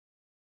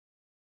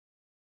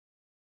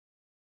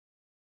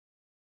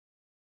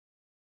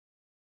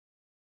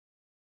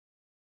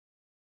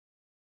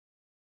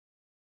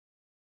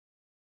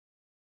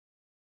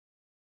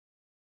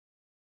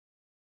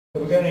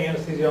Have we got any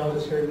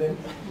anesthesiologists here today? Okay,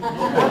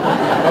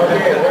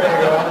 there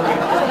you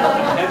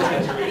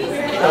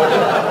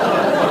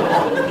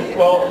go.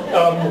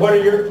 Well, what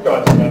are your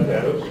thoughts about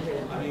that?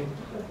 I mean,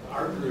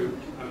 our group,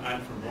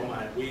 I'm from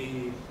Beaumont,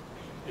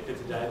 if it's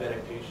a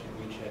diabetic patient,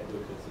 we check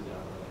glucose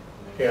hourly.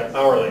 Yeah,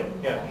 hourly,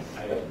 yeah.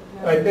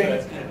 I think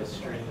that's kind of a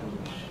strange.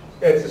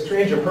 It's a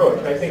strange approach.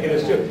 I think it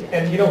is too.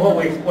 And you know what?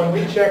 When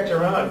we checked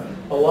around,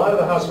 a lot of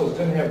the hospitals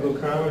didn't have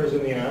glucometers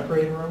in the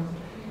operating room.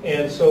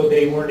 And so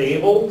they weren't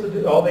able to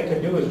do, all they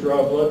could do is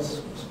draw a blood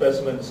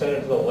specimen and send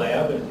it to the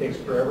lab, and it takes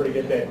forever to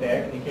get that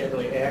back, and you can't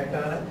really act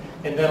on it.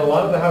 And then a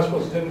lot of the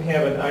hospitals didn't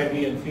have an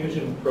IV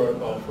infusion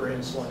protocol for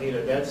insulin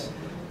either. That's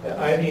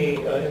IV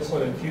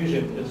insulin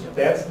infusion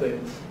that's the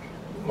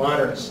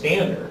modern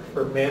standard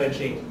for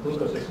managing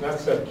glucose. It's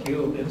not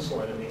sub-Q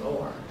insulin in the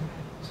OR.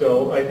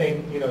 So I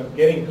think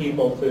getting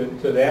people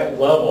to that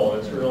level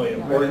is really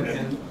important.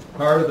 And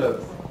part of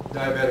the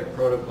diabetic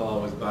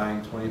protocol was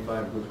buying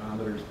 25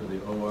 glucometers for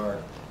the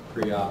OR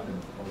pre-op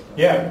and post-op.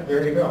 Yeah,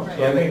 there you go.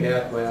 So I think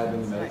cath lab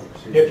and the medical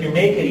procedure. if you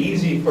make it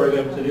easy for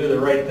them to do the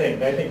right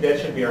thing, I think that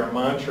should be our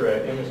mantra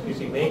at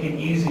MSQC. Make it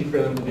easy for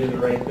them to do the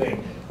right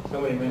thing.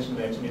 Somebody mentioned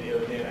that to me the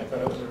other day, and I thought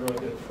it was a really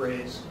good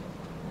phrase.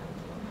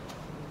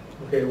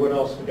 Okay, what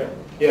else we got?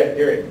 Yeah,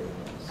 Gary.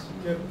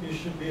 You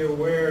should be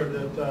aware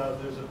that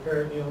there's a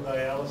peritoneal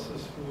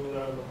dialysis fluid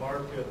on the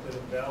market that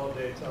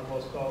invalidates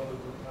almost all the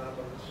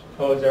glucometers.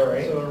 Oh, is that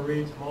right? So it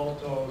reads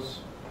maltose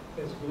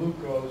as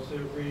glucose.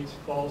 It reads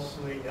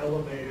falsely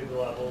elevated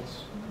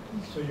levels.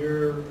 So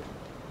your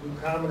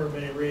glucometer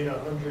may read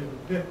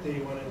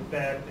 150 when in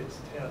fact it's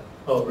 10.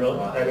 Oh, really?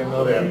 I didn't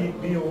know So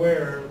that. be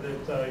aware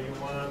that you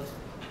want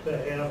to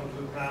have a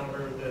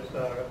glucometer that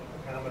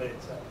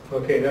accommodates that.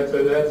 Okay, that's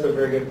a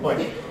very good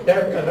point.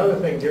 Another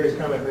thing, Gary's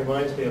comment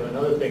reminds me of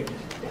another thing.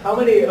 How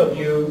many of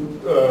you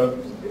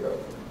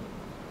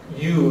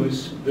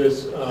use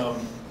this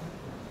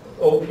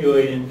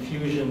opioid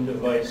infusion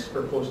device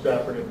for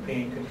postoperative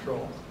pain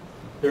control?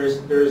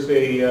 There's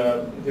these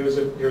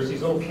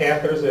little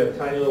catheters that have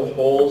tiny little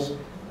holes,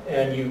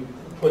 and you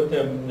put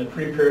them in the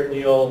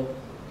preperitoneal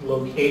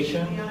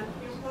location.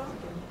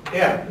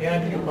 Yeah, the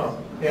NQ pump.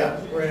 Yeah.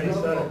 For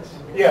anesthetics.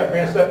 Yeah,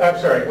 I'm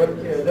sorry.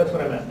 That's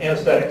what I meant.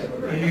 Anesthetics.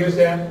 You use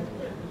that?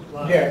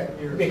 Yeah,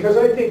 because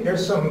I think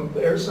there's some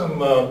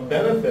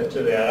benefit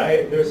to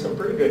that. There's some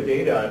pretty good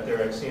data out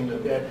there. I've seen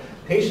that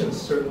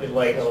patients certainly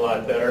like a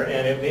lot better,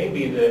 and it may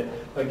be that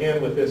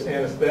again with this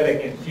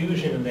anesthetic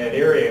infusion in that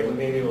area, we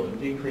may be able to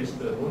decrease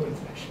the wound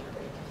infection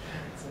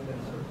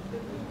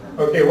rate.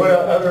 Okay, what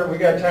other? We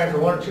got time for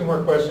one or two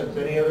more questions.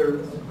 Any other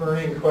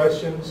burning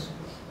questions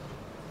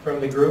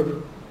from the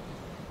group?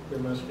 There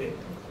must be.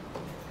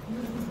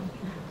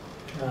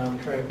 I'm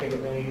trying to think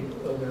of any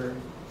other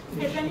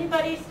issues. Has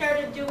anybody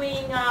started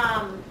doing,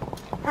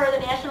 per the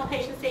National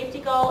Patient Safety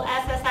Goal,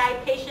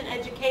 SSI patient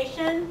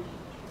education?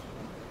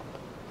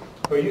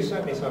 Well, you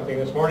sent me something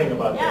this morning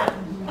about that.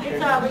 Yeah,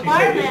 it's a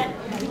requirement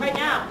right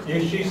now.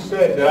 She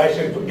said that I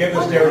should give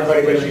this to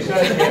everybody, but she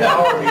sent it to me an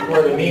hour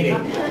before the meeting.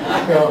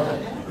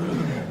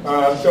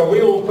 So we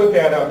will put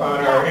that up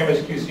on our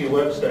MSQC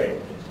website.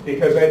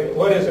 Because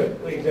what is it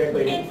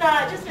exactly? It's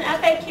just an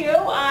FAQ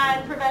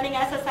on preventing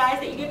SSIs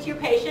that you give to your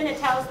patient. It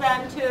tells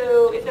them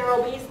to, if they're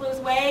obese, lose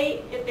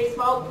weight. If they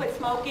smoke, quit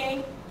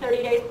smoking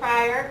 30 days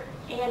prior,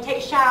 and take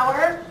a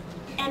shower.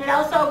 And it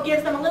also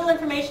gives them a little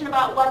information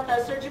about what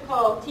the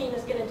surgical team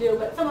is going to do.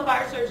 But some of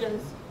our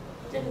surgeons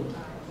didn't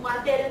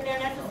want that in there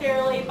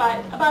necessarily,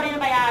 but about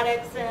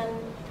antibiotics and...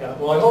 Yeah,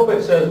 well, I hope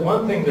it says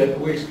one thing that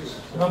we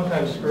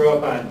sometimes screw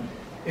up on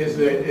is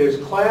that there's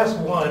class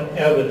 1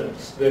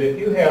 evidence that if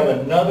you have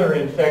another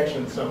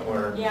infection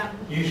somewhere,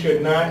 you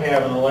should not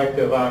have an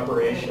elective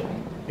operation.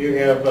 You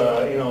have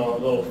a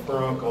little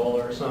furuncle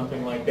or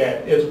something like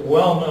that. It's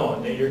well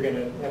known that you're going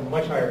to have a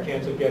much higher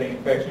chance of getting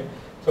infection.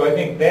 So I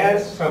think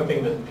that's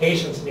something that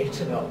patients need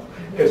to know,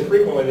 because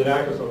frequently the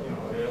doctors will,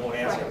 they won't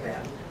ask them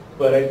that.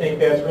 But I think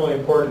that's really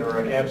important, or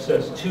an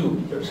abscess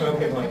tooth or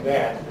something like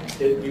that.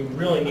 You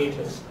really need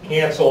to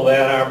cancel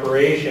that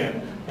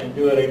operation and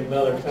do it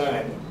another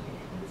time.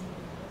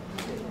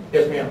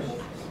 Yes, ma'am.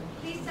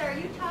 Lisa, are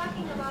you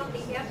talking about the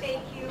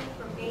FAQ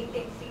from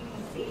Basic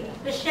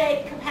CDC? The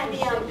SHADE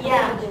compendium,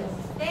 yeah.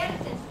 That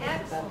is an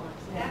excellent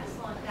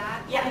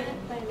document. Yeah.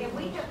 And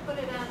we have put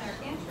it on our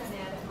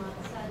intranet at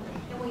Munson,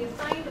 and we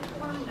assigned a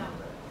form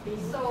number.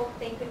 So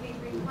they could be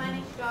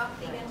replenished off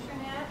the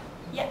intranet.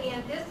 Yeah.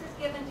 And this is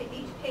given to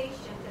each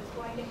patient that's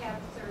going to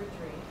have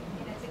surgery.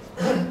 And it's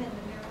explained in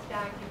the nurse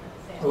documents.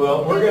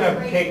 Well, we're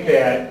going to take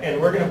that and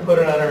we're going to put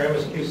it on our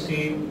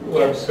MSQC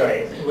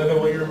website. Linda,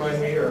 will you remind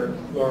me, or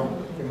Laura,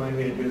 remind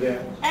me to do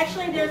that?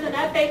 Actually, there's an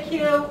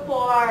FAQ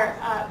for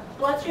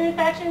bloodstream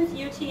infections,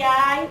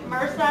 UTI,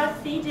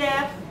 MRSA, C.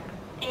 diff,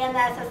 and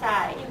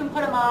SSI. You can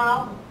put them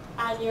all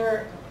on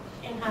your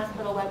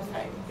in-hospital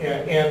website. Yeah,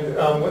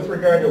 and with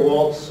regard to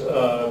Walt's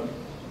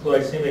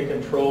glycemic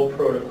control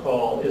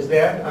protocol, is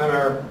that on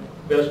our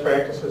best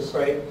practices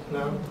site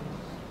now?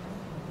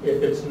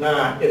 If it's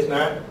not,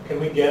 can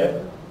we get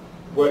it?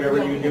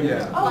 whatever you give.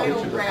 Yeah.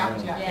 Final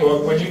draft, yeah.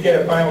 Well, when you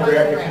get a final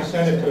draft, if you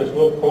send it to us,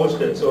 we'll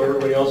post it so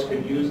everybody else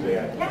can use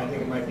that. I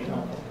think it might be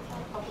helpful.